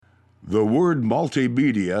The word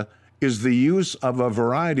multimedia is the use of a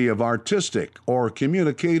variety of artistic or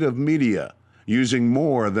communicative media, using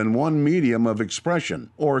more than one medium of expression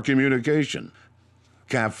or communication.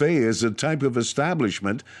 Cafe is a type of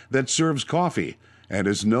establishment that serves coffee and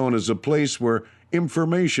is known as a place where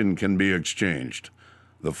information can be exchanged.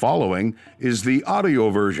 The following is the audio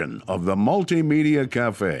version of the Multimedia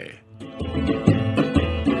Cafe.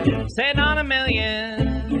 Sitting on a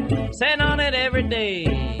million, sitting on it every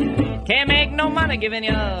day. Can't make no money giving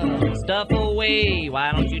your stuff away.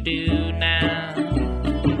 Why don't you do now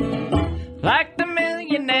like the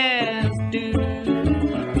millionaires do?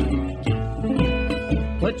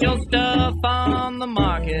 Put your stuff on the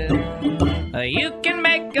market. You can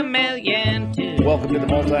make a million too. Welcome to the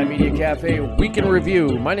Multimedia Cafe Week in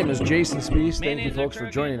Review. My name is Jason Spees. Thank you, folks, for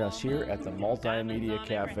joining us here at the Multimedia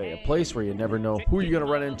Cafe, a place where you never know who you're going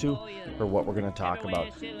to run into or what we're going to talk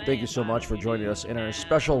about. Thank you so much for joining us in our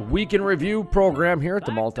special Week in Review program here at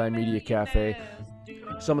the Multimedia Cafe.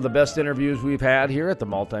 Some of the best interviews we've had here at the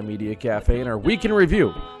Multimedia Cafe in our Week in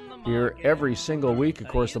Review here every single week. Of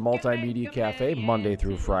course, the Multimedia Cafe, Monday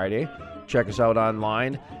through Friday. Check us out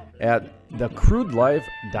online at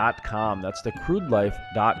thecrudelife.com. That's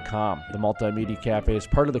thecrudelife.com. The Multimedia Cafe is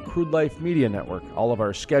part of the Crude Life Media Network. All of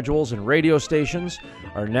our schedules and radio stations,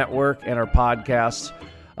 our network, and our podcasts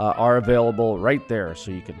are available right there,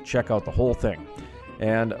 so you can check out the whole thing.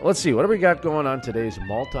 And let's see, what do we got going on today's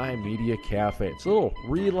Multimedia Cafe? It's a little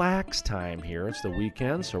relax time here. It's the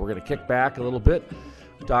weekend, so we're going to kick back a little bit.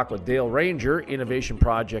 Talk with Dale Ranger, Innovation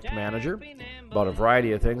Project Manager, about a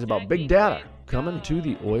variety of things, about big data coming to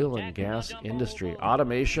the oil and gas industry.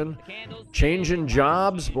 Automation, changing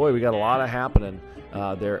jobs. Boy, we got a lot of happening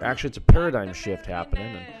there. Actually, it's a paradigm shift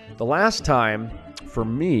happening. And the last time, for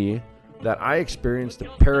me, that I experienced a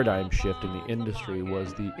paradigm shift in the industry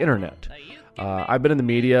was the internet. I've been in the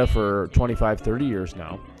media for 25, 30 years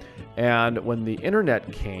now. And when the internet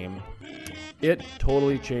came, it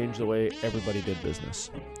totally changed the way everybody did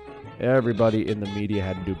business. Everybody in the media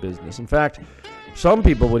had to do business. In fact, some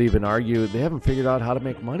people would even argue they haven't figured out how to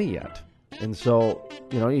make money yet. And so,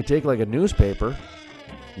 you take like a newspaper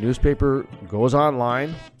goes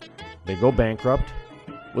online, they go bankrupt.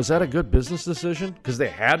 Was that a good business decision? Because they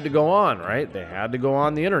had to go on, right? They had to go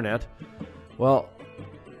on the internet. Well,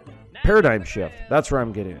 paradigm shift. That's where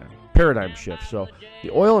I'm getting at. Paradigm shift. So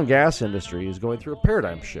the oil and gas industry is going through a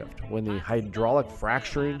paradigm shift. When the hydraulic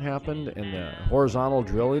fracturing happened and the horizontal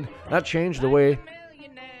drilling, that changed the way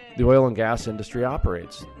the oil and gas industry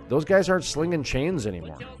operates. Those guys aren't slinging chains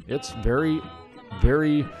anymore. It's very,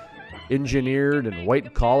 very engineered and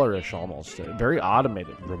white-collarish almost. Very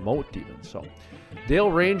automated, remote even. So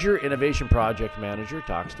Dale Ranger, Innovation Project Manager,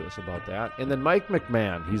 talks to us about that. And then Mike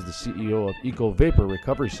McMahon, he's the CEO of Eco Vapor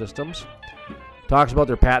Recovery Systems, talks about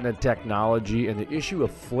their patented technology and the issue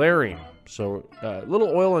of flaring. So a little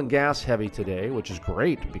oil and gas heavy today, which is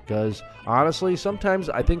great because, honestly, sometimes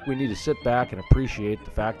I think we need to sit back and appreciate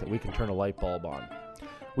the fact that we can turn a light bulb on.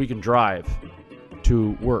 We can drive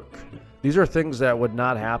to work. These are things that would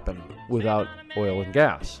not happen without oil and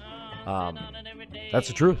gas. That's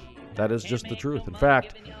the truth. That is just the truth. In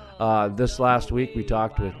fact, this last week we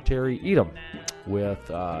talked with Terry Edom.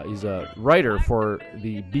 He's a writer for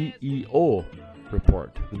the BOE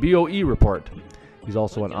report. He's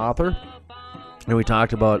also an author. And we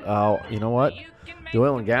talked about how, the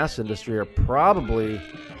oil and gas industry are probably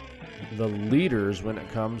the leaders when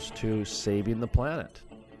it comes to saving the planet.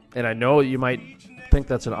 And I know you might think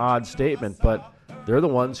that's an odd statement, but they're the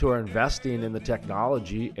ones who are investing in the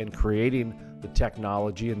technology and creating the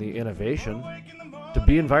technology and the innovation to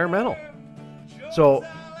be environmental. So,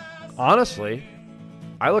 honestly,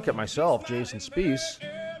 I look at myself, Jason Spees,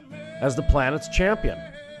 as the planet's champion.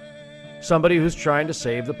 Somebody who's trying to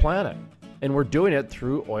save the planet. And we're doing it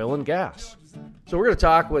through oil and gas. So we're going to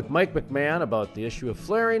talk with Mike McMahon about the issue of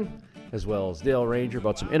flaring, as well as Dale Ranger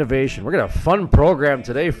about some innovation. We're going to have a fun program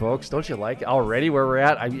today, folks. Don't you like it already where we're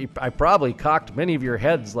at? I probably cocked many of your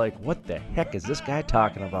heads like, what the heck is this guy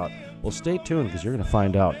talking about? Well, stay tuned because you're going to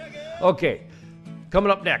find out. Okay, coming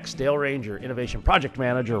up next, Dale Ranger, Innovation Project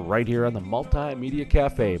Manager, right here on the Multimedia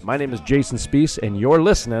Cafe. My name is Jason Spees, and you're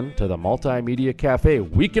listening to the Multimedia Cafe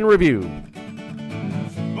Week in Review.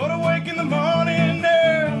 But awake in the morning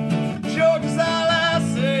there, Georgia's all I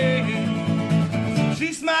see.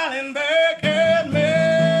 She's smiling back at me,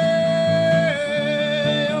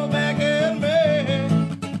 oh, back at me.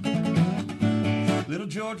 Little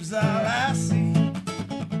Georgia's all I see.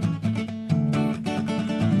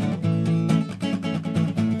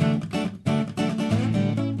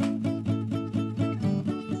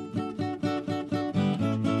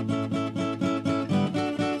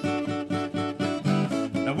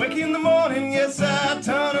 wake in the morning, yes, I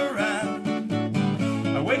turn around.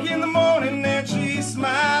 I wake in the morning and she's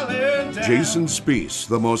smiling down. Jason Spiess,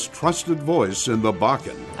 the most trusted voice in the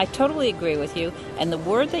Bakken. I totally agree with you, and the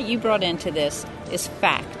word that you brought into this is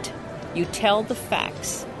fact. You tell the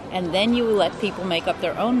facts, and then you let people make up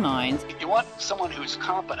their own minds. You want someone who's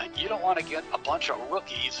competent. You don't want to get a bunch of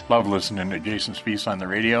rookies. Love listening to Jason Spiess on the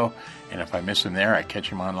radio, and if I miss him there, I catch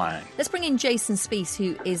him online. Let's bring in Jason Spiess,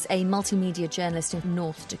 who is a multimedia journalist in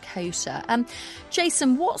North Dakota.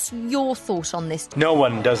 Jason, what's your thought on this? No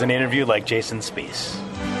one does an interview like Jason Spiess.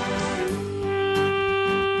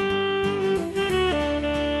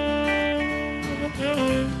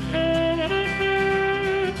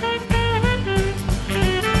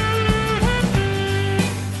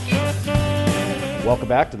 Welcome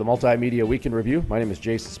back to the Multimedia Week in Review. My name is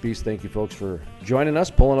Jason Spiess. Thank you, folks, for joining us,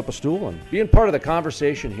 pulling up a stool, and being part of the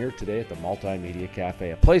conversation here today at the Multimedia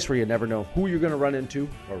Cafe, a place where you never know who you're going to run into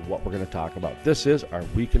or what we're going to talk about. This is our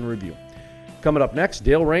Week in Review. Coming up next,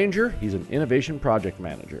 Dale Ranger. He's an Innovation Project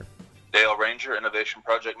Manager. Dale Ranger, Innovation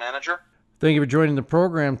Project Manager. Thank you for joining the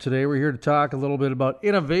program today. We're here to talk a little bit about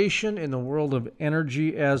innovation in the world of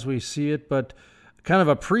energy as we see it, but kind of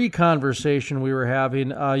a pre-conversation we were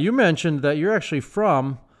having. You mentioned that you're actually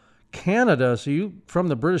from Canada, so you from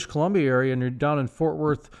the British Columbia area, and you're down in Fort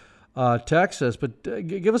Worth, Texas. But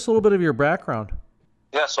give us a little bit of your background.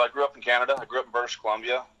 Yeah, so I grew up in Canada. I grew up in British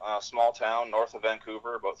Columbia, a small town north of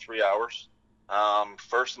Vancouver, about 3 hours.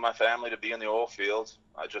 First in my family to be in the oil field.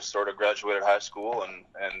 I just sort of graduated high school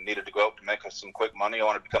and needed to go out to make some quick money. I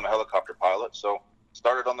wanted to become a helicopter pilot, so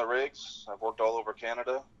started on the rigs. I've worked all over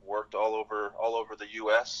Canada, worked all over the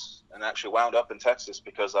U.S., and actually wound up in Texas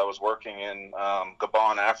because I was working in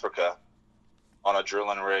Gabon, Africa, on a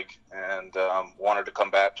drilling rig, and wanted to come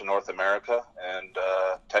back to North America, and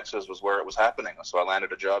Texas was where it was happening. So I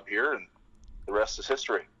landed a job here, and the rest is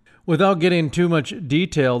history. Without getting too much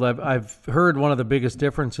detailed, I've heard one of the biggest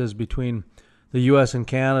differences between the U.S. and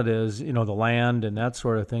Canada is, the land and that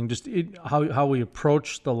sort of thing. Just how we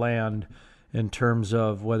approach the land in terms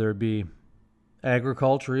of whether it be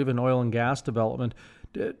agriculture, even oil and gas development.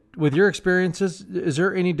 With your experiences, is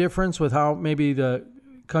there any difference with how maybe the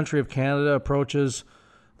country of Canada approaches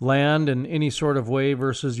land in any sort of way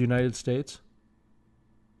versus United States?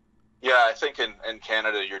 Yeah, I think in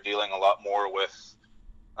Canada you're dealing a lot more with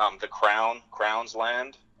the Crown's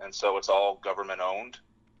land, and so it's all government owned,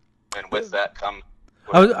 and with that comes.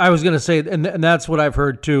 I was going to say, and that's what I've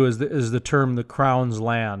heard too, is the term the Crown's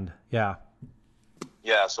land. Yeah.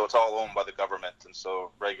 Yeah, so it's all owned by the government, and so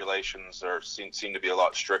regulations seem to be a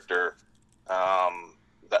lot stricter,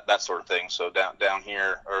 that sort of thing. So down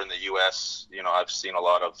here, or in the U.S., I've seen a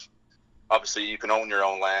lot of, obviously you can own your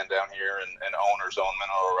own land down here, and owners own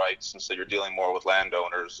mineral rights, and so you're dealing more with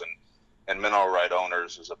landowners and mineral right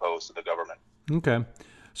owners as opposed to the government. Okay.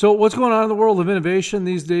 So what's going on in the world of innovation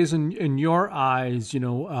these days in your eyes?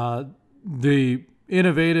 The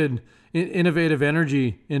innovative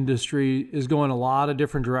energy industry is going a lot of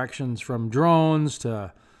different directions, from drones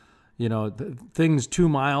to, things 2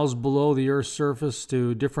 miles below the Earth's surface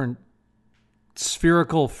to different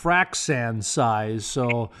spherical frac sand size.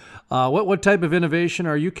 So what type of innovation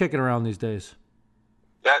are you kicking around these days?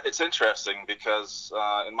 Yeah, it's interesting because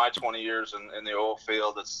in my 20 years in the oil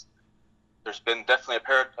field, there's been definitely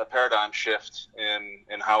a paradigm shift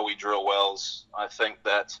in how we drill wells. I think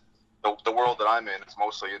that the world that I'm in is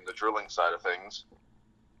mostly in the drilling side of things.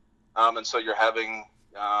 And so you're having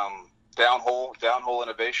downhole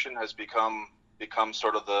innovation has become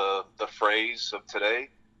sort of the phrase of today,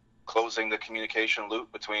 closing the communication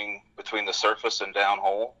loop between the surface and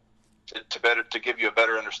downhole to give you a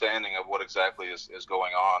better understanding of what exactly is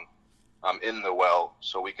going on in the well,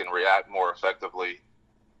 so we can react more effectively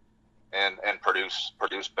and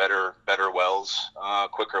produce better wells,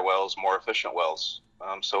 quicker wells, more efficient wells.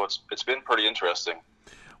 So it's been pretty interesting.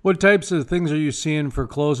 What types of things are you seeing for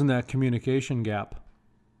closing that communication gap?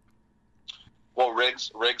 Well,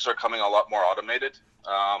 rigs are coming a lot more automated.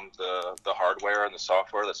 The hardware and the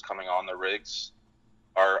software that's coming on the rigs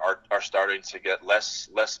are starting to get less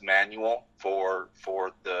manual for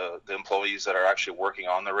the employees that are actually working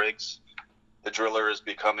on the rigs. The driller is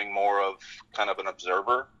becoming more of kind of an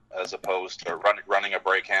observer as opposed to running a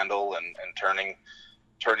brake handle and turning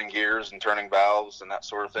gears and turning valves and that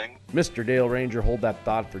sort of thing. Mr. Dale Ranger, hold that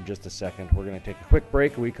thought for just a second. We're going to take a quick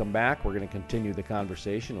break. When we come back, we're going to continue the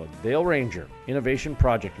conversation with Dale Ranger, Innovation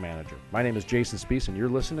Project Manager. My name is Jason Spiess, and you're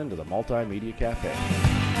listening to the Multimedia Cafe.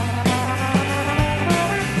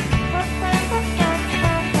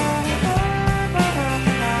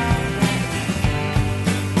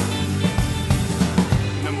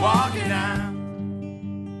 And I'm walking out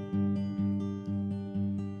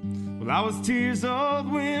Well, I was tears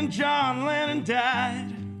old when John Lennon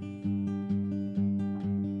died.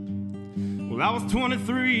 Well, I was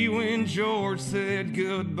 23 when George said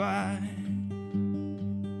goodbye.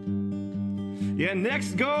 Yeah,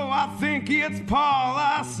 next go, I think it's Paul,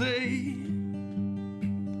 I say.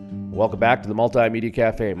 Welcome back to the Multimedia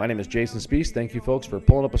Cafe. My name is Jason Spees. Thank you, folks, for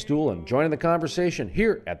pulling up a stool and joining the conversation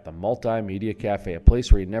here at the Multimedia Cafe, a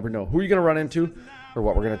place where you never know who you're going to run into or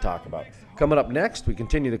what we're going to talk about. Coming up next, we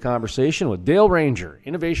continue the conversation with Dale Ranger,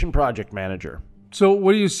 Innovation Project Manager. So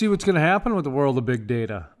what do you see what's going to happen with the world of big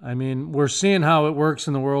data? I mean, we're seeing how it works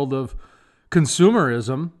in the world of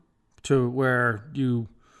consumerism, to where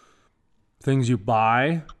things you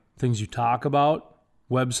buy, things you talk about,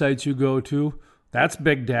 websites you go to, that's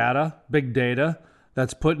big data.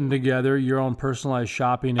 That's putting together your own personalized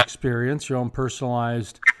shopping experience, your own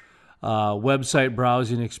personalized website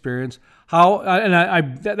browsing experience.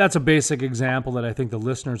 That's a basic example that I think the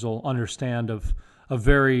listeners will understand of a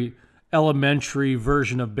very elementary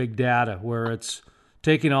version of big data, where it's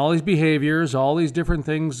taking all these behaviors, all these different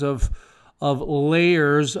things of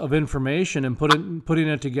layers of information and putting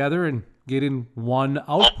it together and getting one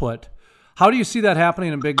output. How do you see that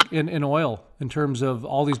happening in oil, in terms of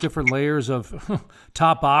all these different layers of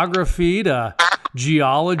topography to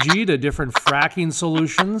geology to different fracking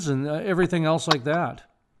solutions and everything else like that?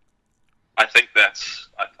 I think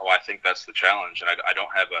that's the challenge, and I don't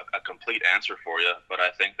have a complete answer for you, but I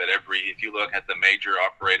think that if you look at the major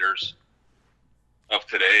operators of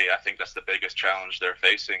today, I think that's the biggest challenge they're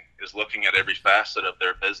facing, is looking at every facet of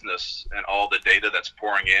their business and all the data that's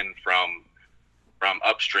pouring in from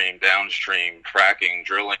upstream, downstream, fracking,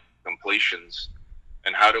 drilling, completions,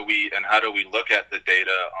 and how do we look at the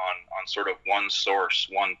data on sort of one source,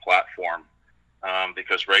 one platform?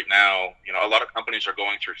 Because right now, a lot of companies are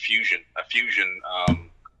going through a fusion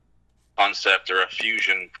concept or a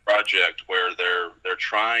fusion project, where they're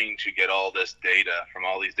trying to get all this data from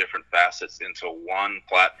all these different facets into one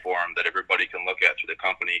platform that everybody can look at through the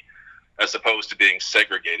company, as opposed to being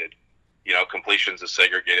segregated. Completions is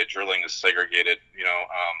segregated, drilling is segregated,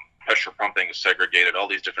 pressure pumping is segregated. All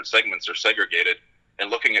these different segments are segregated, and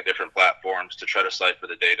looking at different platforms to try to cipher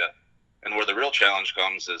the data. And where the real challenge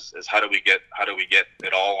comes is how do we get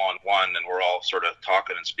it all on one, and we're all sort of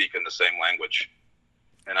talking and speaking the same language.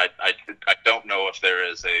 And I don't know if there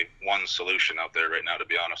is a one solution out there right now, to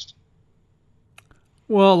be honest.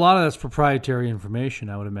 Well, a lot of that's proprietary information,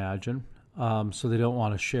 I would imagine. So they don't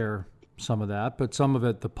want to share some of that, but some of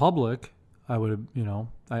it, the public, I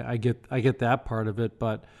get that part of it,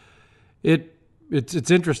 but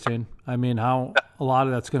it's interesting. I mean, how a lot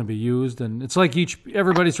of that's going to be used, and it's like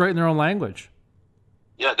everybody's writing their own language.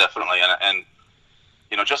 Yeah, definitely, and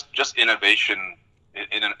just innovation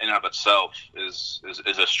in and of itself is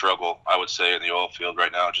a struggle, I would say, in the oil field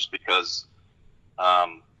right now, just because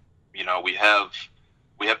we have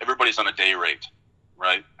everybody's on a day rate,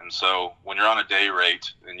 right? And so when you're on a day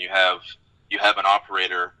rate and you have an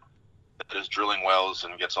operator that is drilling wells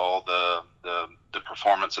and gets all the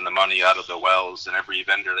performance and the money out of the wells, and every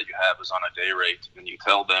vendor that you have is on a day rate, and you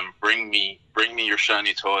tell them, bring me your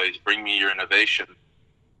shiny toys, bring me your innovation,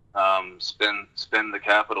 spend the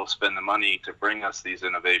capital, spend the money to bring us these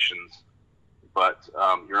innovations, but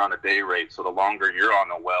you're on a day rate, so the longer you're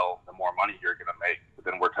on a well, the more money you're going to make. But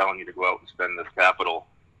then we're telling you to go out and spend this capital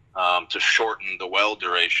to shorten the well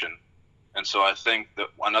duration. And so I think that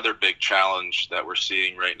another big challenge that we're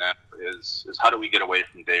seeing right now is how do we get away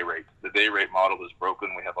from day rate? The day rate model is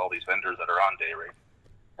broken. We have all these vendors that are on day rate,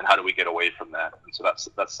 and how do we get away from that? And so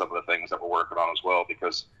that's some of the things that we're working on as well,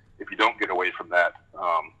 because if you don't get away from that,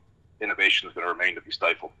 innovation is going to remain to be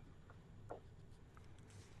stifled.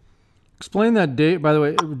 Explain that, by the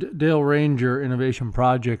way, Dale Ranger, Innovation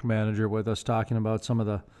Project Manager, with us, talking about some of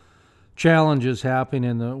the challenges happening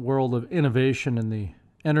in the world of innovation in the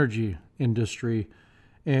energy industry.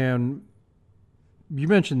 And you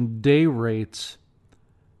mentioned day rates.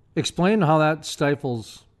 Explain how that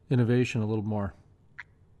stifles innovation a little more.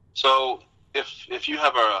 So if you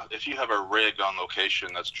have a rig on location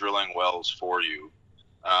that's drilling wells for you,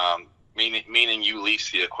 meaning you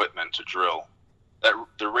lease the equipment to drill, that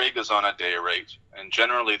the rig is on a day rate, and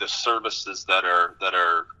generally the services that are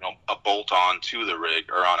a bolt on to the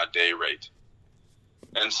rig are on a day rate.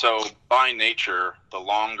 And so by nature, the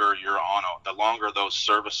longer those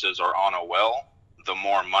services are on a well, the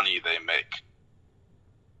more money they make.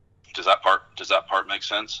 Does that part make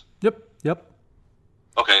sense? Yep.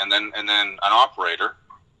 Okay, and then an operator,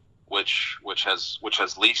 which has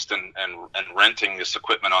leased and renting this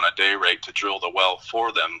equipment on a day rate to drill the well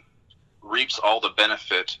for them, reaps all the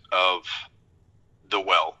benefit of the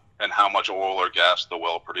well and how much oil or gas the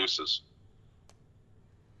well produces.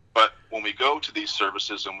 But when we go to these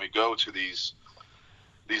services and we go to these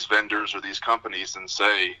vendors or these companies and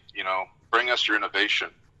say, bring us your innovation,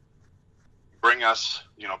 bring us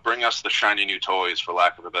the shiny new toys, for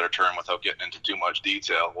lack of a better term, without getting into too much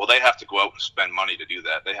detail. Well, they have to go out and spend money to do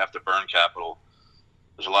that. They have to burn capital.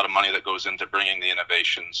 There's a lot of money that goes into bringing the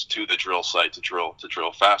innovations to the drill site to drill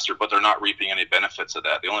faster, but they're not reaping any benefits of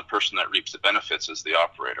that. The only person that reaps the benefits is the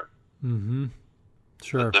operator. Mm-hmm.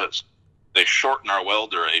 Sure. They shorten our well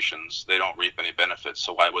durations. They don't reap any benefits,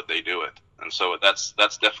 so why would they do it? And so that's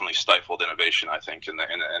definitely stifled innovation, I think, in the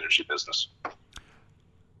energy business.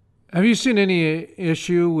 Have you seen any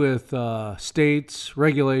issue with states,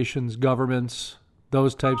 regulations, governments,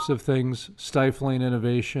 those types of things stifling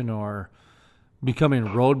innovation or becoming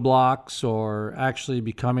roadblocks or actually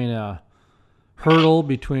becoming a hurdle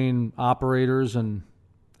between operators and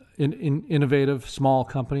innovative small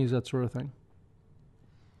companies, that sort of thing?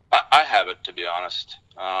 I haven't, to be honest.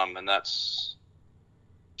 And that's,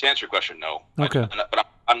 to answer your question, no. Okay. But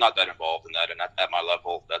I'm not that involved in that, and at my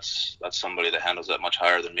level, that's somebody that handles that much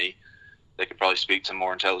higher than me. They could probably speak to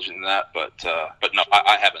more intelligent than that, but no,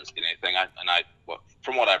 I haven't seen anything.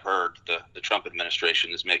 From what I've heard, the Trump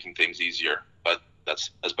administration is making things easier, but that's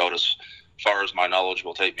about as far as my knowledge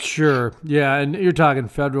will take me. Sure, yeah, and you're talking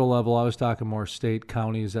federal level. I was talking more state,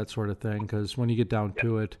 counties, that sort of thing, because when you get down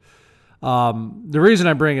to it, the reason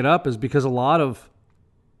I bring it up is because a lot of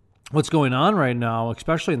what's going on right now,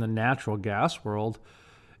 especially in the natural gas world,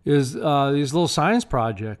 is these little science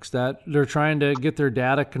projects that they're trying to get their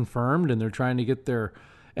data confirmed and they're trying to get their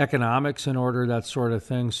economics in order, that sort of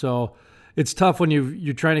thing. So it's tough when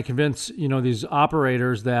you're trying to convince these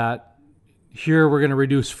operators that here we're going to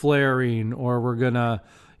reduce flaring or we're going to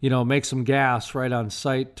make some gas right on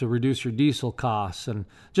site to reduce your diesel costs, and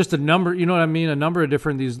just a number, a number of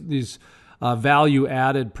different these value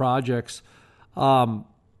added projects.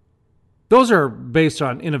 Those are based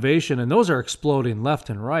on innovation, and those are exploding left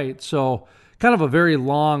and right. So kind of a very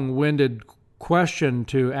long-winded question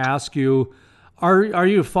to ask you. Are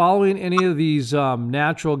you following any of these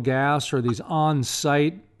natural gas or these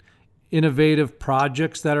on-site innovative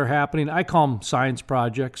projects that are happening? I call them science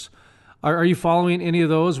projects. Are you following any of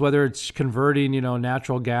those, whether it's converting,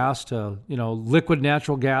 natural gas to, liquid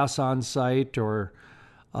natural gas on site or,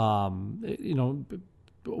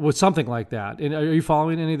 with something like that? And are you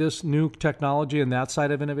following any of this new technology and that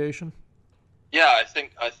side of innovation? Yeah, I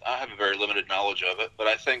think I have a very limited knowledge of it, but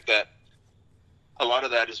I think that a lot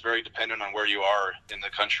of that is very dependent on where you are in the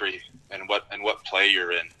country and what play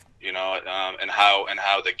you're in, and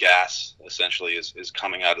how the gas essentially is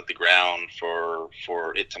coming out of the ground for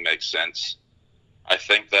it to make sense. I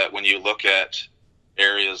think that when you look at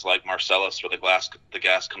areas like Marcellus, where the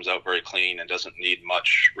gas comes out very clean and doesn't need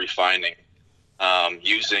much refining,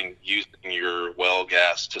 using your well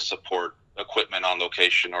gas to support equipment on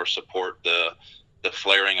location or support the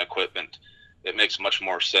flaring equipment, it makes much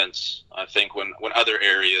more sense. I think when other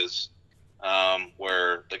areas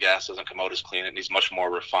where the gas doesn't come out as clean, it needs much more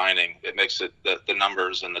refining. It makes it the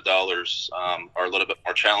numbers and the dollars are a little bit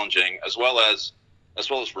more challenging, as well as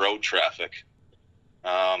road traffic.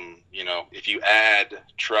 If you add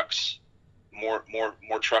trucks, more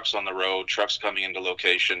trucks on the road, trucks coming into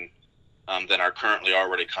location than are currently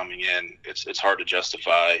already coming in, it's hard to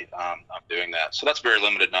justify doing that. So that's very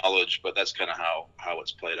limited knowledge, but that's kind of how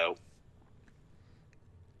it's played out.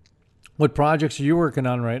 What projects are you working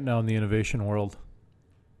on right now in the innovation world?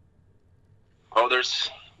 Oh,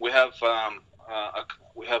 we have a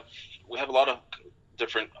lot of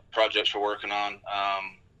different projects we're working on.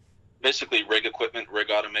 Basically, rig equipment,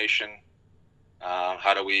 rig automation.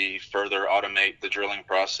 How do we further automate the drilling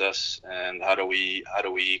process, and how do we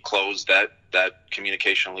close that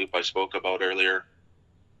communication loop I spoke about earlier?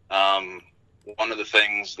 One of the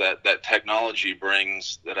things that technology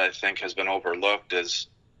brings that I think has been overlooked is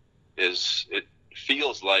it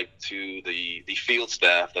feels like to the field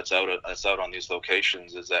staff that's out on these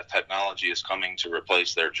locations is that technology is coming to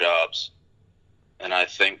replace their jobs. And I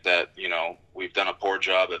think that, we've done a poor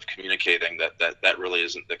job of communicating that really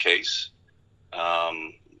isn't the case.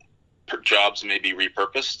 Jobs may be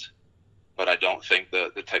repurposed, but I don't think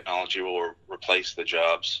the technology will replace the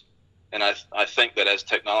jobs. And I think that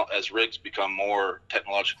as rigs become more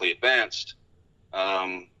technologically advanced,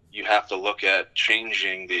 you have to look at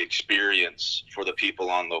changing the experience for the people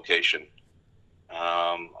on location.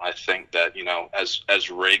 I think that, as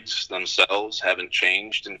rigs themselves haven't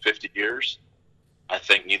changed in 50 years, I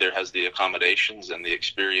think neither has the accommodations and the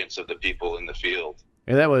experience of the people in the field.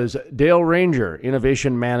 And that was Dale Ranger,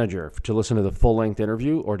 Innovation Manager. To listen to the full-length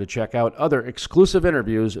interview or to check out other exclusive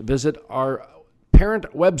interviews, visit our parent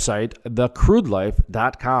website,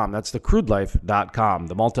 thecrudelife.com. That's thecrudelife.com.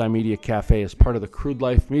 The Multimedia Cafe is part of the Crude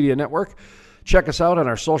Life Media Network. Check us out on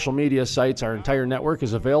our social media sites. Our entire network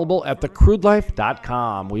is available at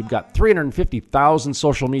thecrudelife.com. We've got 350,000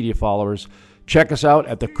 social media followers. Check us out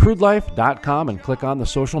at thecrudelife.com and click on the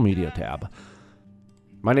social media tab.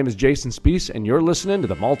 My name is Jason Spees, and you're listening to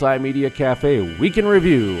the Multimedia Cafe Week in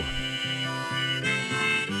Review.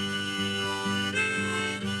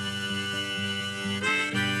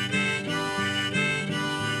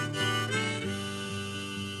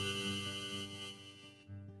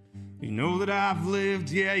 You know that I've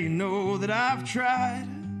lived, yeah, you know that I've tried.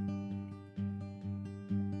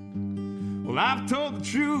 Well, I've told the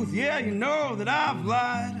truth, yeah, you know that I've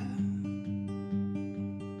lied.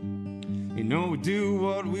 You know we do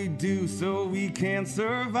what we do so we can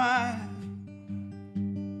survive.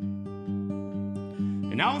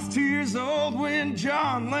 And I was 2 years old when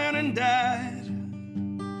John Lennon died.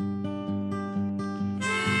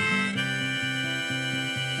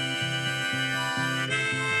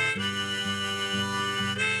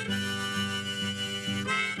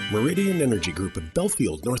 Meridian Energy Group of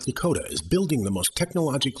Belfield, North Dakota is building the most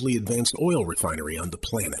technologically advanced oil refinery on the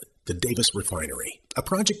planet, the Davis Refinery, a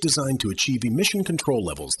project designed to achieve emission control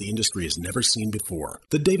levels the industry has never seen before.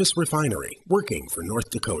 The Davis Refinery, working for North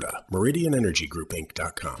Dakota.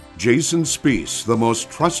 MeridianEnergyGroupInc.com. Jason Spees, the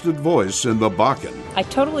most trusted voice in the Bakken. I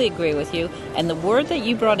totally agree with you, and the word that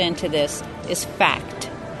you brought into this is fact.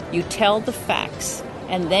 You tell the facts,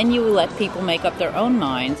 and then you let people make up their own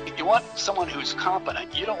minds. You want someone who's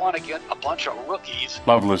competent. You don't want to get a bunch of rookies.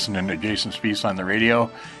 Love listening to Jason Spees on the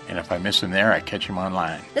radio, and if I miss him there, I catch him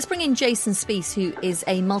online. Let's bring in Jason Spees, who is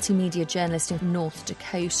a multimedia journalist in North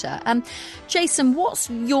Dakota. Jason, what's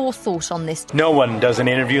your thought on this? No one does an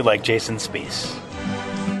interview like Jason Spees.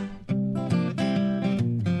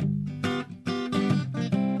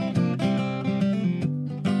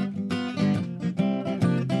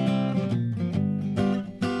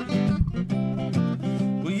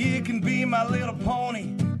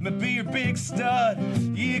 Stud.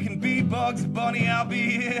 You can be Bugs Bunny, I'll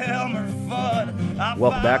be Elmer Fudd.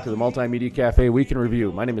 Welcome back to the Multimedia Cafe Week in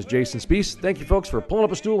Review. My name is Jason Spees. Thank you, folks, for pulling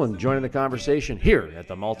up a stool and joining the conversation here at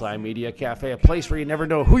the Multimedia Cafe, a place where you never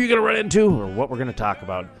know who you're going to run into or what we're going to talk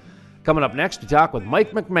about. Coming up next, we talk with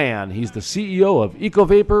Mike McMahon. He's the CEO of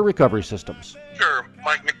EcoVapor Recovery Systems. Sure,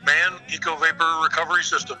 Mike McMahon, EcoVapor Recovery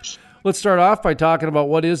Systems. Let's start off by talking about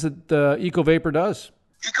what is it EcoVapor does.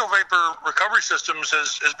 EcoVapor Recovery Systems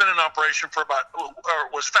has been in operation for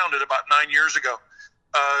was founded about 9 years ago.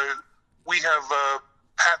 We have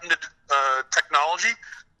patented technology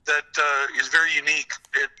that is very unique.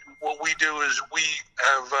 What we do is we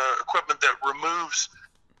have equipment that removes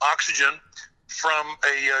oxygen from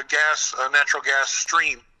a natural gas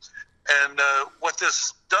stream. And what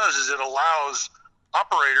this does is it allows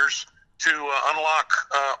operators to unlock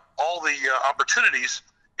all the opportunities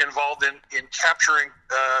involved in capturing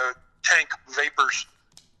tank vapors.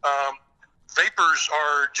 Vapors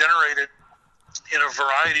are generated in a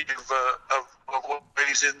variety of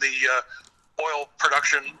ways in the oil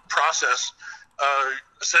production process.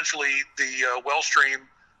 Essentially, the well stream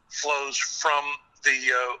flows from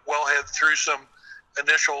the wellhead through some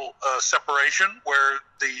initial separation where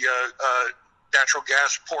the natural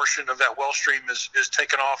gas portion of that well stream is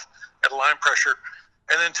taken off at line pressure.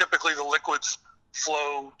 And then typically the liquids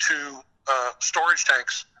flow to storage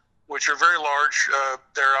tanks, which are very large.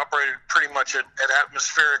 They're operated pretty much at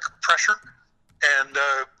atmospheric pressure. And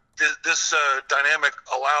this dynamic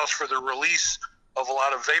allows for the release of a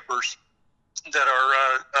lot of vapors that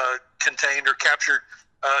are contained or captured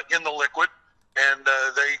in the liquid. And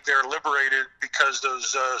they're liberated because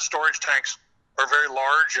those storage tanks are very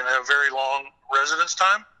large and have very long residence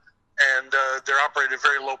time. And they're operated at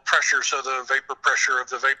very low pressure, so the vapor pressure of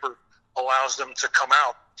the vapor allows them to come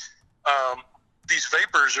out. These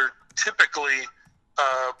vapors are typically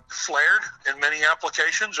flared in many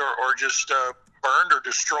applications or just burned or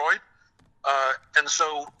destroyed. And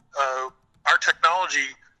so our technology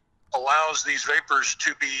allows these vapors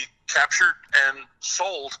to be captured and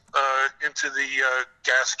sold into the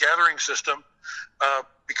gas gathering system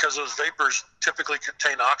because those vapors typically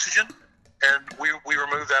contain oxygen, and we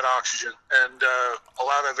remove that oxygen and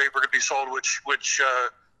allow that vapor to be sold, which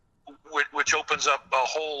opens up a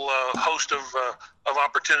whole host of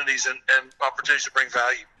opportunities and opportunities to bring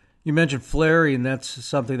value. You mentioned flaring. That's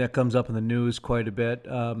something that comes up in the news quite a bit,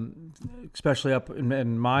 especially up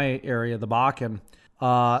in my area, the Bakken.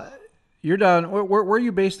 You're down. Where are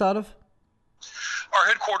you based out of? Our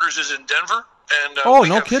headquarters is in Denver, and we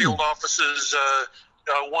no have kidding. field offices.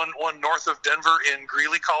 One north of Denver in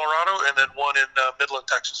Greeley, Colorado, and then one in Midland,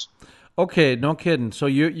 Texas. Okay, no kidding. So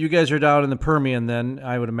you guys are down in the Permian then,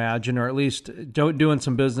 I would imagine, or at least doing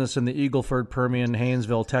some business in the Eagleford, Permian,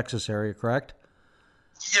 Haynesville, Texas area, correct?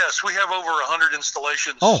 Yes, we have over 100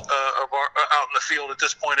 installations out in the field at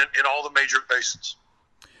this point in all the major basins.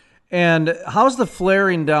 And how's the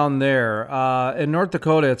flaring down there? In North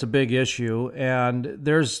Dakota, it's a big issue, and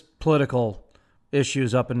there's political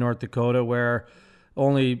issues up in North Dakota where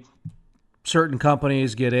only certain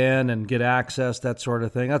companies get in and get access, that sort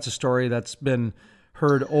of thing. That's a story that's been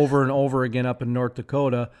heard over and over again up in North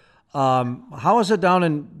Dakota. How is it down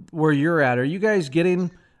in where you're at? Are you guys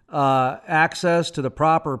getting access to the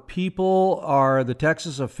proper people? Are the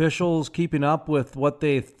Texas officials keeping up with what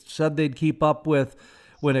they said they'd keep up with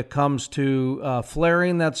when it comes to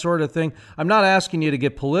flaring, that sort of thing? I'm not asking you to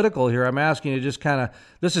get political here. I'm asking you to just kind of,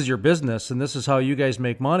 this is your business and this is how you guys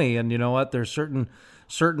make money. And you know what? There's certain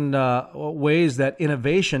ways that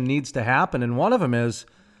innovation needs to happen. And one of them is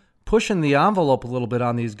pushing the envelope a little bit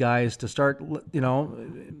on these guys to start,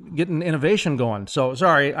 getting innovation going. So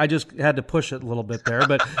sorry, I just had to push it a little bit there,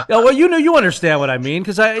 but you understand what I mean,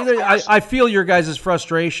 because I feel your guys'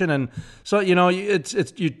 frustration, and so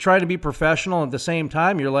it's you try to be professional at the same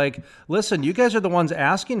time. You're like, listen, you guys are the ones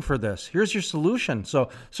asking for this. Here's your solution. So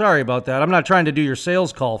sorry about that. I'm not trying to do your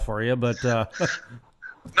sales call for you, but.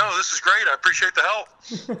 No, this is great. I appreciate the help.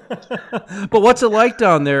 But what's it like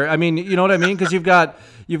down there? I mean, you know what I mean? Because you've got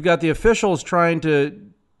the officials trying to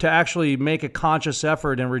actually make a conscious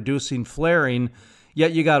effort in reducing flaring,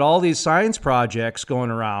 yet you got all these science projects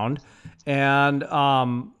going around, and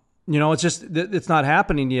it's not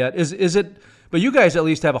happening yet. Is it? But you guys at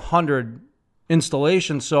least have 100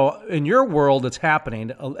 installations, so in your world, it's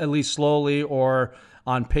happening at least slowly or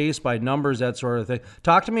on pace by numbers, that sort of thing.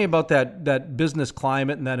 Talk to me about that business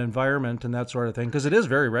climate and that environment and that sort of thing, because it is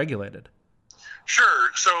very regulated. Sure.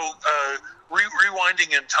 So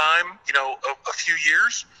rewinding in time, a few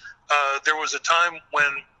years, there was a time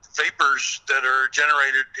when vapors that are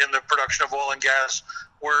generated in the production of oil and gas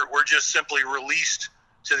were just simply released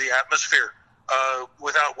to the atmosphere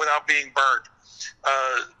without being burned.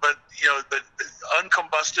 But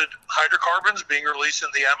uncombusted hydrocarbons being released in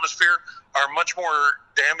the atmosphere are much more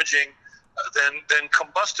damaging than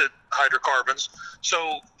combusted hydrocarbons. So,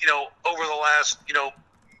 over the last,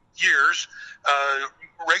 years,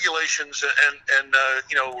 regulations and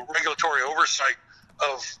regulatory oversight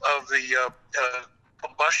of the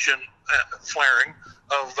combustion flaring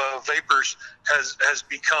of vapors has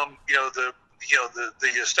become, the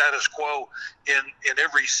status quo in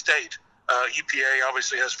every state. EPA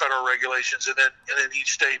obviously has federal regulations, and then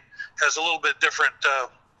each state has a little bit different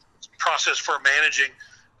process for managing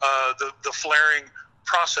the flaring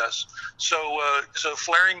process. So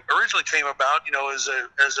flaring originally came about, as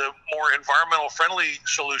a more environmental friendly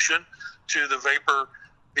solution to the vapor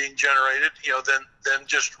being generated, than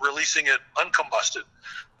just releasing it uncombusted.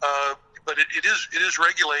 But it is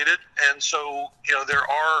regulated, and so there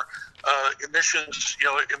are emissions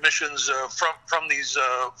from these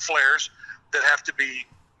flares that have to be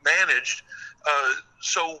managed.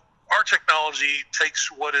 So our technology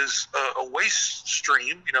takes what is a waste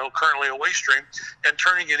stream, currently a waste stream, and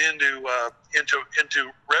turning it into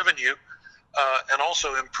revenue, and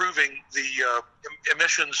also improving the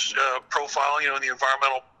emissions profile, and the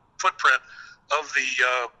environmental footprint of the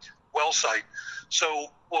well site.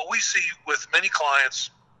 So what we see with many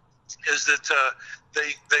clients is that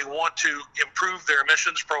they want to improve their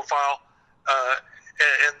emissions profile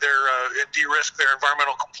and de-risk their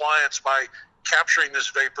environmental compliance by capturing this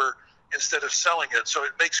vapor instead of selling it. So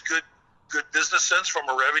it makes good business sense from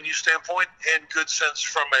a revenue standpoint and good sense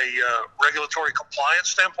from a regulatory compliance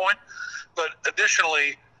standpoint. But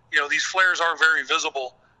additionally, these flares are very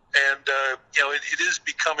visible, and it is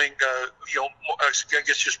becoming I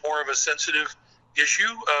guess just more of a sensitive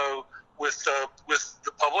issue with the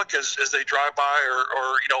public as they drive by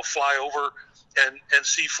or fly over and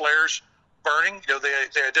see flares burning. They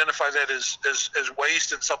identify that as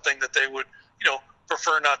waste and something that they would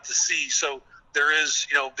prefer not to see. So there is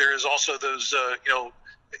also those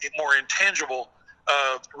more intangible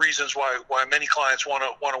reasons why many clients want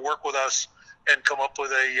to work with us and come up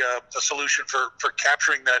with a solution for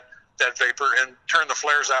capturing that vapor and turn the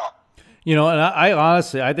flares out. And I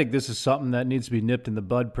honestly, I think this is something that needs to be nipped in the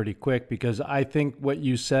bud pretty quick, because I think what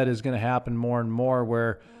you said is going to happen more and more,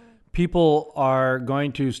 where people are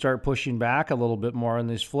going to start pushing back a little bit more on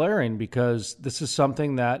this flaring, because this is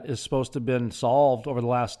something that is supposed to have been solved over the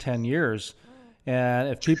last 10 years. And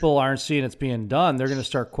if people aren't seeing it's being done, they're going to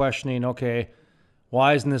start questioning, okay,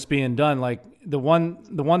 why isn't this being done? Like the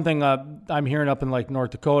one thing I'm hearing up in like North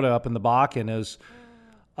Dakota, up in the Bakken, is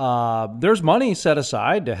there's money set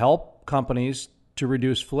aside to help companies to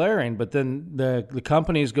reduce flaring, but then the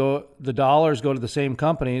dollars go to the same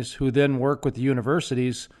companies who then work with the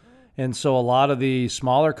universities, and so a lot of the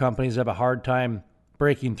smaller companies have a hard time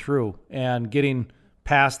breaking through and getting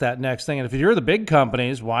past that next thing. And if you're the big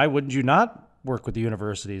companies, why wouldn't you not work with the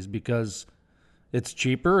universities? Because it's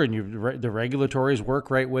cheaper and the regulatories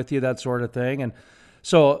work right with you, that sort of thing. And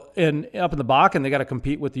so up in the Bakken, they got to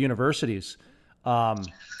compete with the universities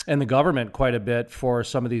and the government quite a bit for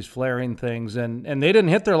some of these flaring things. And they didn't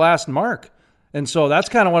hit their last mark. And so that's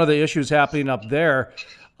kind of one of the issues happening up there.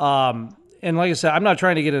 And like I said, I'm not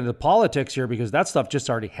trying to get into politics here because that stuff just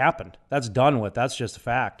already happened. That's done with. That's just a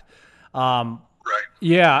fact. Right.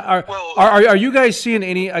 Yeah. Are you guys seeing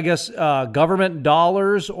any, I guess, government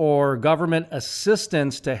dollars or government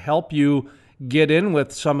assistance to help you get in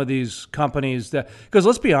with some of these companies? Because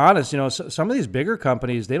let's be honest, some of these bigger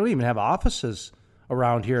companies, they don't even have offices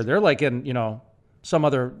around here. They're like in, some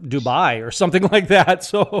other Dubai or something like that.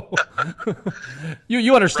 So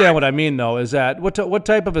you understand what I mean, though, is that what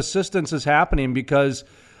type of assistance is happening? Because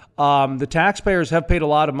the taxpayers have paid a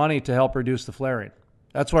lot of money to help reduce the flaring.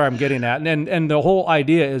 That's where I'm getting at. And the whole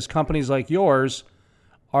idea is companies like yours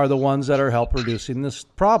are the ones that are help reducing this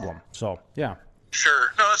problem. So, yeah.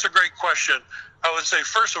 Sure. No, that's a great question. I would say,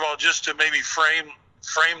 first of all, just to maybe frame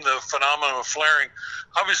the phenomenon of flaring,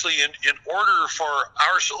 obviously in order for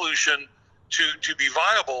our solution to be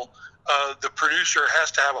viable, the producer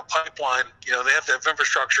has to have a pipeline. They have to have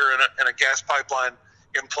infrastructure and a gas pipeline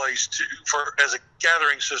in place as a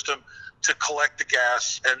gathering system to collect the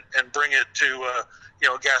gas and bring it to a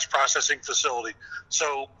gas processing facility.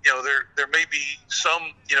 So there may be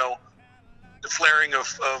some the flaring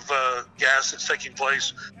of gas that's taking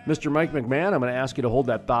place. Mr. Mike McMahon, I'm going to ask you to hold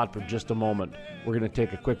that thought for just a moment. We're going to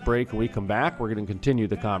take a quick break. When we come back, we're going to continue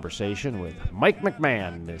the conversation with Mike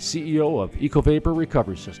McMahon, the CEO of EcoVapor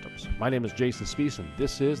Recovery Systems. My name is Jason Spiess, and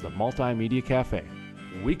this is the Multimedia Cafe.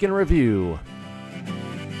 Week in Review.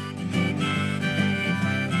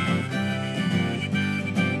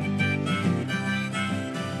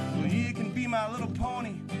 Well, you can be my little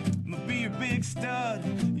pony, I'll be your big stud.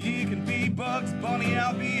 You can be Bugs Bunny,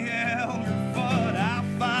 I'll be Elmer Fudd. I'll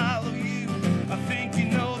follow you, I think you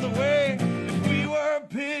know the way. If we were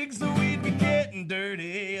pigs, so we'd be getting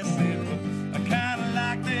dirty. I said, I kinda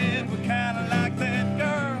like that, we kinda like that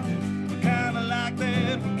girl. We kinda like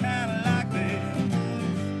that, we kinda like that.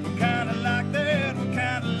 We kinda like that, we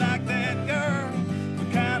kinda like that girl. We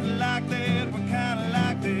kinda like that, we kinda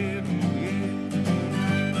like that, oh yeah.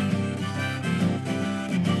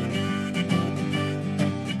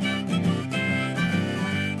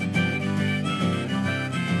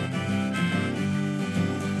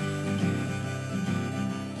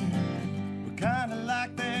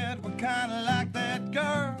 Kinda like that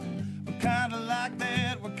girl. We're kinda like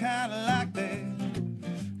that. We're kinda like that.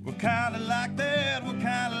 We're kinda like that. We're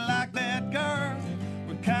kinda like that girl.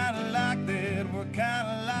 We're kinda like that. We're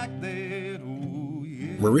kinda like that. Oh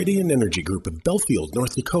yeah. Meridian Energy Group of Belfield,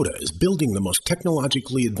 North Dakota is building the most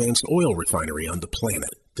technologically advanced oil refinery on the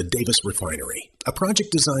planet, the Davis Refinery, a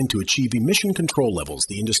project designed to achieve emission control levels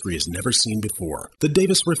the industry has never seen before. The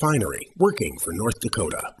Davis Refinery, working for North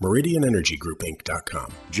Dakota.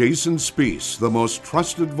 MeridianEnergyGroupInc.com. Jason Spiess, the most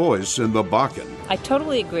trusted voice in the Bakken. I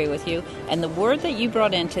totally agree with you, and the word that you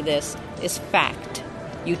brought into this is fact.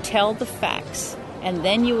 You tell the facts, and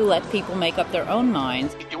then you let people make up their own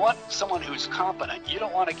minds. You want someone who's competent. You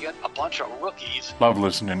don't want to get a bunch of rookies. Love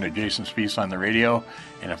listening to Jason Spiess on the radio,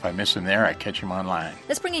 and if I miss him there, I catch him online.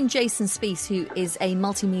 Let's bring in Jason Spiess, who is a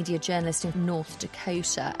multimedia journalist in North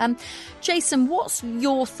Dakota. Jason, what's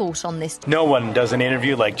your thought on this? No one does an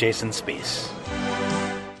interview like Jason Spiess.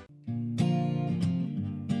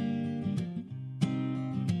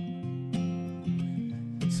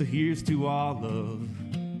 So here's to all of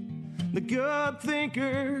the good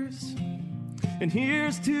thinkers, and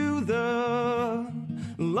here's to the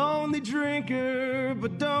lonely drinker.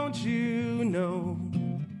 But don't you know,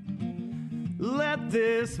 let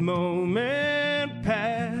this moment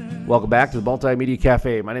pass. Welcome back to the Multimedia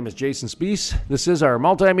Cafe. My name is Jason Spiess. This is our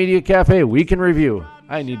Multimedia Cafe Week in Review.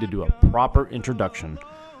 I need to do a proper introduction.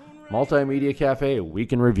 Multimedia Cafe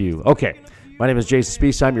Week in Review. Okay. My name is Jason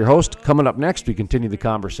Spiess. I'm your host. Coming up next, we continue the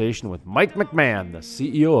conversation with Mike McMahon, the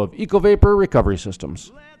CEO of EcoVapor Recovery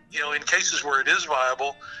Systems. In cases where it is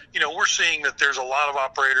viable, we're seeing that there's a lot of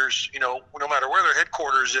operators, no matter where their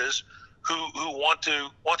headquarters is, who want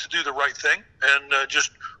to do the right thing and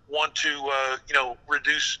just want to,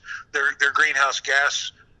 reduce their greenhouse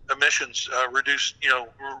gas emissions, reduce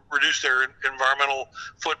their environmental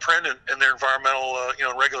footprint and their environmental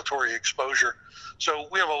regulatory exposure. So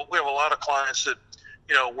we have a lot of clients that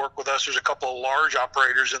work with us. There's a couple of large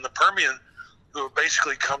operators in the Permian who have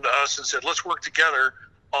basically come to us and said, let's work together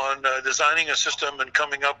on designing a system and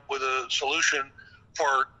coming up with a solution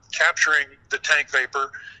for capturing the tank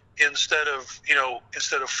vapor instead of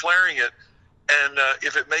flaring it. And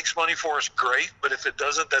if it makes money for us, great. But if it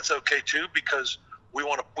doesn't, that's okay too, because we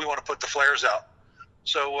want to put the flares out.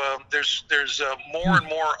 So there's more and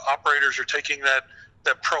more operators are taking that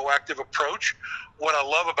proactive approach. What I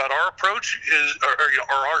love about our approach is,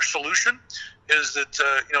 or our solution, is that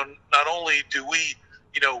not only do we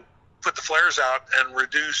put the flares out and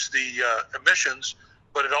reduce the emissions,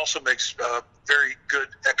 but it also makes very good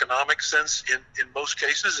economic sense in most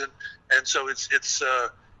cases, and so it's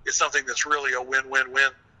something that's really a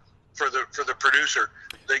win-win-win for the producer.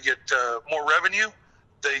 They get more revenue,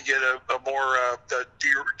 they get a more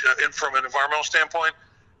from an environmental standpoint,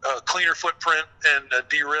 cleaner footprint and a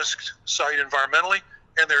de-risked site environmentally,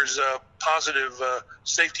 and there's positive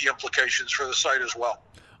safety implications for the site as well.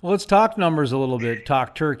 Well, let's talk numbers a little bit,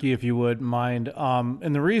 talk turkey, if you wouldn't mind.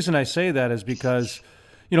 And the reason I say that is because,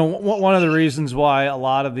 one of the reasons why a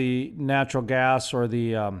lot of the natural gas or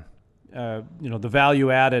the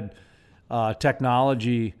value-added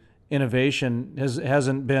technology innovation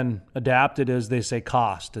hasn't been adapted is, they say,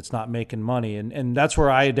 cost. It's not making money. And that's where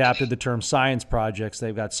I adapted the term science projects.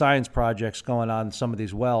 They've got science projects going on in some of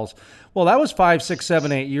these wells. Well, that was 5, 6,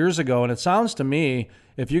 7, 8 years ago. And it sounds to me,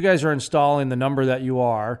 if you guys are installing the number that you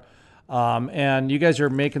are, and you guys are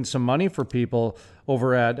making some money for people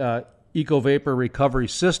over at Eco Vapor Recovery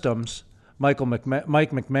Systems, Mike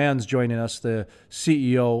McMahon's joining us, the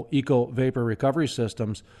CEO, Eco Vapor Recovery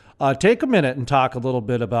Systems. Take a minute and talk a little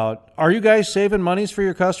bit about, are you guys saving monies for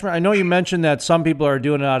your customer? I know you mentioned that some people are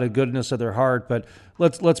doing it out of goodness of their heart, but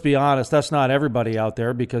let's be honest, that's not everybody out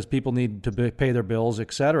there, because people need to pay their bills,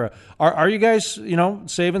 et cetera. Are you guys,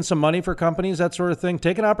 saving some money for companies, that sort of thing?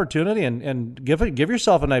 Take an opportunity and give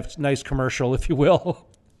yourself a nice commercial, if you will.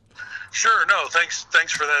 Sure. No, thanks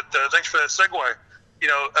for that. Thanks for that segue.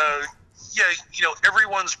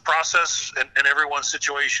 Everyone's process and everyone's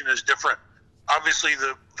situation is different. Obviously,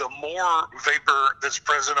 the more vapor that's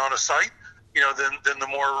present on a site, then the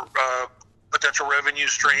more potential revenue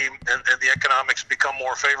stream and the economics become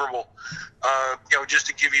more favorable. Just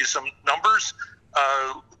to give you some numbers,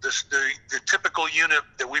 the typical unit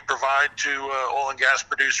that we provide to oil and gas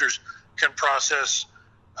producers can process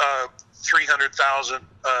 300,000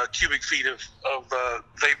 cubic feet of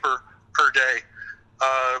vapor per day.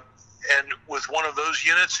 And with one of those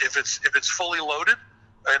units, if it's fully loaded,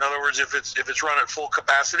 in other words, if it's run at full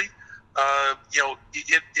capacity,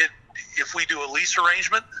 if we do a lease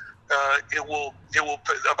arrangement, it will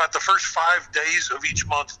about the first 5 days of each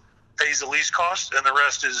month pays the lease cost, and the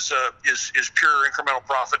rest is pure incremental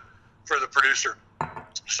profit for the producer.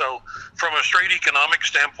 So from a straight economic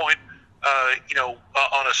standpoint,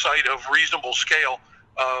 on a site of reasonable scale,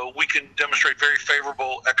 we can demonstrate very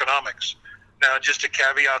favorable economics. Now, just to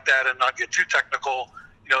caveat that and not get too technical,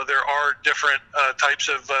 there are different types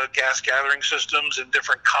of gas gathering systems and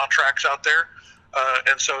different contracts out there.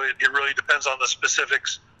 And so it really depends on the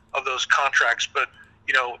specifics of those contracts. But,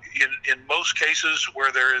 in most cases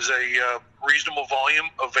where there is a reasonable volume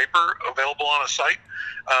of vapor available on a site,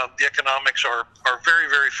 the economics are very,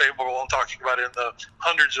 very favorable. I'm talking about in the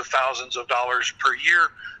hundreds of thousands of dollars per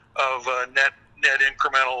year of net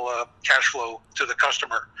incremental cash flow to the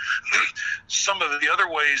customer. Some of the other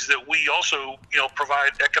ways that we also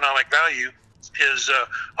provide economic value is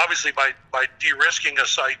obviously by de-risking a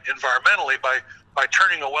site environmentally, by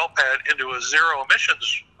turning a well pad into a zero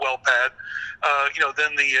emissions well pad.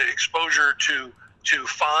 Then the exposure to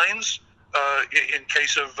fines in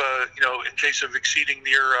case of exceeding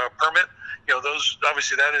your permit, those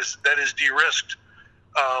obviously that is de-risked.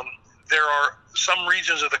 There are some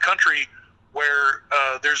regions of the country where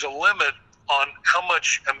there's a limit on how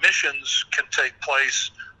much emissions can take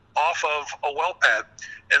place off of a well pad,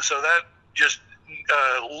 and so that just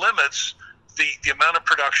limits the amount of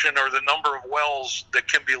production or the number of wells that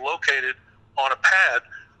can be located on a pad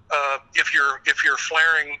if you're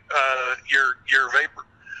flaring your vapor,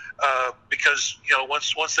 because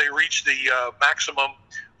once they reach the maximum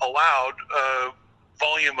allowed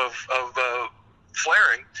volume of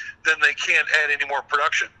flaring, then they can't add any more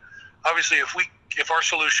production. Obviously, if our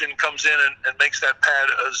solution comes in and makes that pad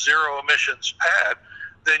a zero emissions pad,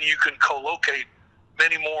 then you can co-locate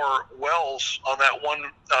many more wells on that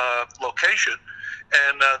one location,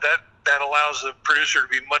 and that allows the producer to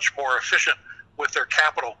be much more efficient with their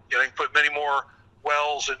capital. They can put many more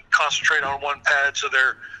wells and concentrate on one pad, so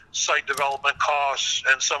their site development costs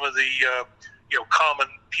and some of the common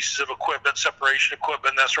pieces of equipment, separation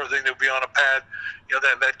equipment, that sort of thing that would be on a pad,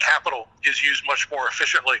 that capital is used much more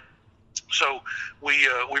efficiently. So we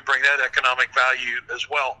bring that economic value as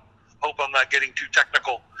well. Hope I'm not getting too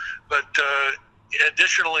technical, but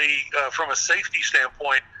additionally, from a safety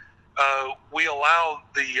standpoint, we allow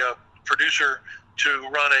the producer to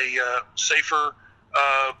run a safer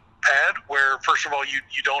pad where, first of all,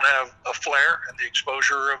 you don't have a flare and the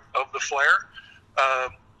exposure of the flare.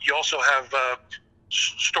 You also have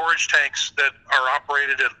storage tanks that are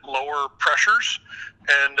operated at lower pressures,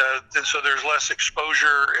 and so there's less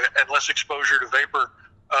exposure to vapor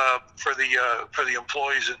for the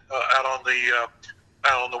employees out on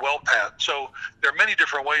the well pad. So there are many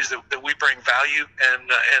different ways that we bring value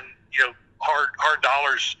and hard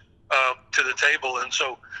dollars to the table. And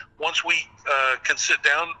so once we can sit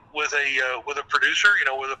down with a producer,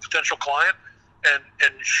 with a potential client,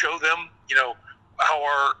 and show them, how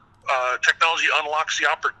our technology unlocks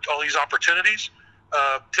all these opportunities,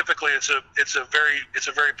 typically it's a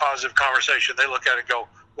very positive conversation. They look at it and go,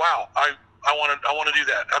 "Wow, I want to do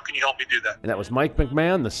that. How can you help me do that?" And that was Mike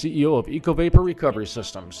McMahon, the CEO of EcoVapor Recovery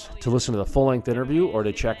Systems. To listen to the full-length interview or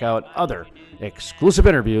to check out other exclusive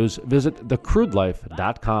interviews, visit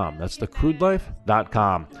thecrudelife.com. That's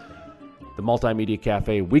thecrudelife.com. The Multimedia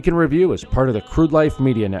Cafe Week in Review is part of the Crude Life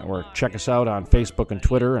Media Network. Check us out on Facebook and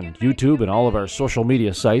Twitter and YouTube and all of our social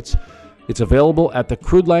media sites. It's available at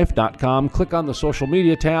thecrudelife.com. Click on the social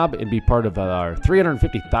media tab and be part of our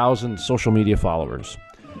 350,000 social media followers.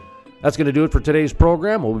 That's going to do it for today's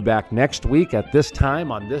program. We'll be back next week at this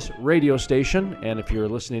time on this radio station. And if you're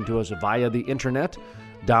listening to us via the internet,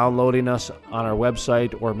 downloading us on our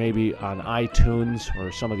website or maybe on iTunes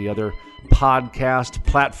or some of the other podcast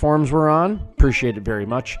platforms we're on, appreciate it very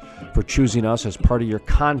much for choosing us as part of your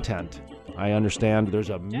content. I understand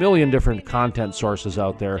there's a million different content sources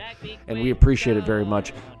out there, and we appreciate it very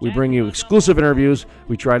much. We bring you exclusive interviews.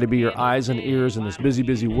 We try to be your eyes and ears in this busy,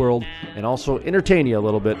 busy world, and also entertain you a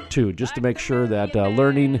little bit, too, just to make sure that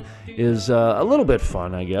learning is a little bit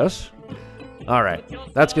fun, I guess. All right,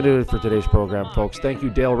 that's going to do it for today's program, folks. Thank you,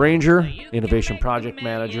 Dale Ranger, Innovation Project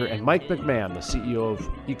Manager, and Mike McMahon, the CEO of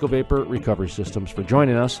EcoVapor Recovery Systems, for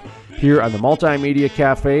joining us here on the Multimedia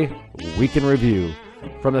Cafe Week in Review.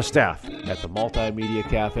 From the staff at the Multimedia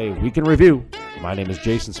Cafe Week in Review, my name is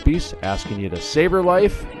Jason Spees, asking you to savor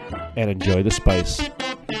life and enjoy the spice.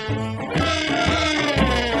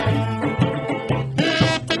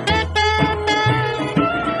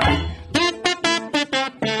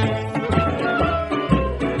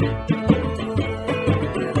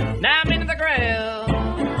 Now I'm into the grill,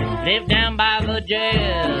 live down by the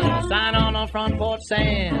jail, sign on a front porch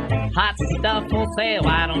saying, hot stuff for sale,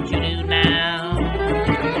 why don't you do now?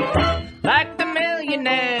 Like the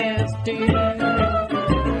millionaires do.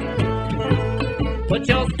 Put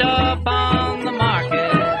your stuff on the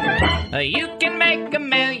market, you can make $1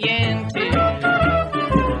 million too.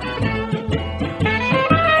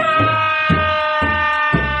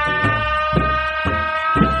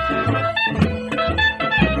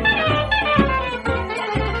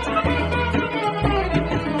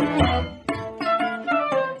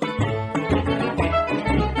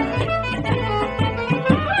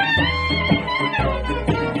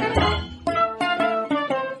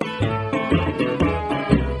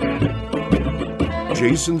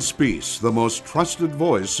 Jason Spees, the most trusted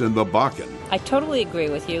voice in the Bakken. I totally agree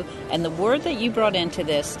with you, and the word that you brought into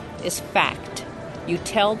this is fact. You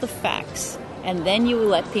tell the facts, and then you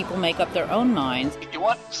let people make up their own minds. You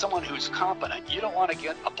want someone who's competent. You don't want to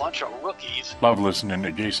get a bunch of rookies. Love listening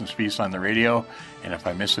to Jason Spees on the radio, and if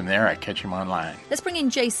I miss him there, I catch him online. Let's bring in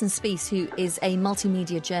Jason Spees, who is a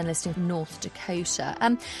multimedia journalist in North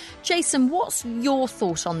Dakota. Jason, what's your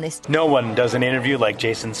thought on this? No one does an interview like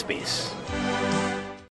Jason Spees.